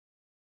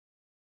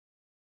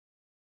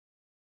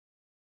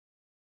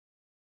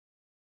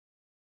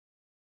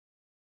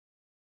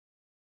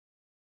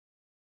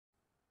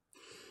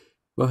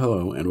Well,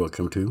 hello and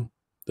welcome to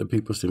the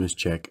People Stimulus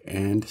Check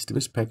and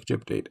Stimulus Package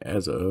Update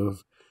as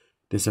of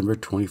December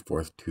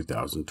 24th,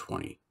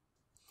 2020.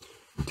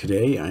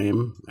 Today, I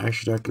am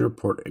actually not going to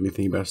report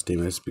anything about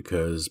stimulus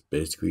because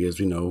basically, as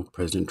we know,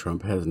 President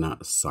Trump has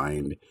not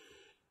signed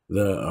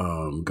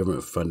the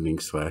government funding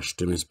 /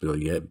 stimulus bill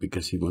yet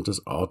because he wants us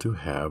all to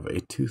have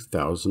a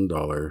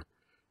 $2,000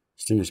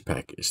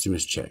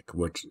 stimulus check,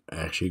 which I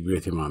actually agree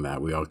with him on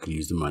that. We all could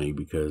use the money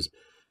because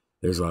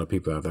there's a lot of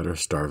people out there that are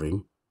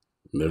starving.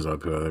 There's a lot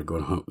of people that are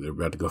going home. They're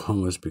about to go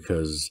homeless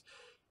because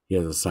he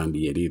hasn't signed it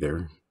yet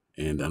either,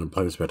 and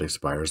unemployment's about to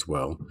expire as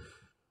well.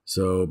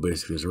 So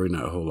basically, there's really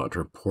not a whole lot to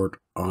report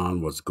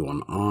on what's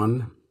going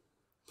on.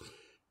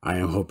 I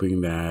am hoping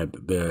that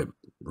the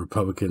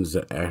Republicans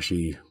that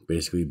actually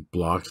basically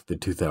blocked the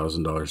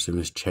 $2,000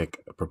 stimulus check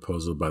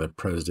proposal by the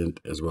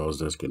president, as well as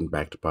those getting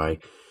backed by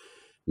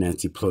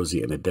Nancy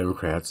Pelosi and the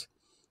Democrats,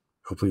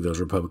 hopefully those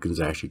Republicans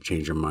actually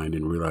change their mind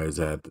and realize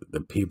that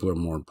the people are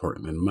more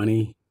important than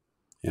money,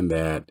 and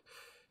that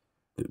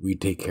we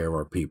take care of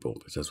our people,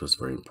 because that's what's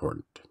very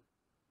important.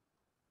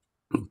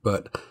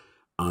 But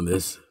on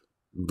this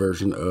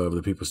version of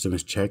the People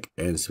Stimulus Check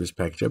and Stimulus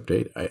Package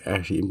Update, I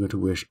actually am going to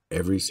wish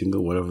every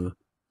single one of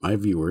my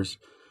viewers,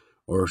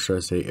 or should I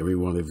say every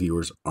one of the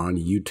viewers on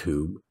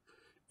YouTube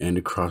and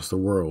across the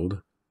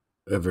world,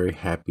 a very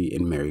happy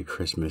and Merry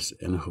Christmas,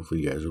 and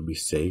hopefully you guys will be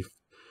safe.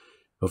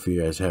 Hopefully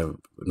you guys have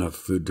enough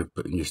food to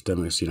put in your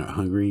stomach so you're not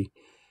hungry,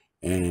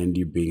 and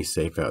you're being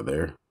safe out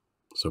there.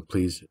 So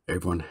please,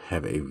 everyone,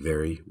 have a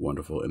very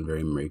wonderful and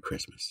very Merry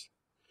Christmas.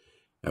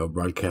 I will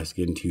broadcast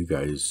again to you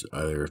guys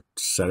either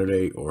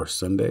Saturday or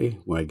Sunday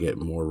when I get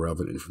more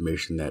relevant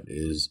information that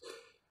is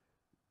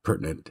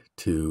pertinent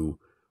to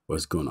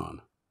what's going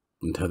on.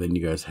 Until then,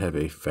 you guys have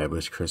a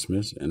fabulous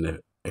Christmas and an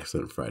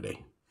excellent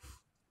Friday.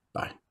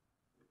 Bye.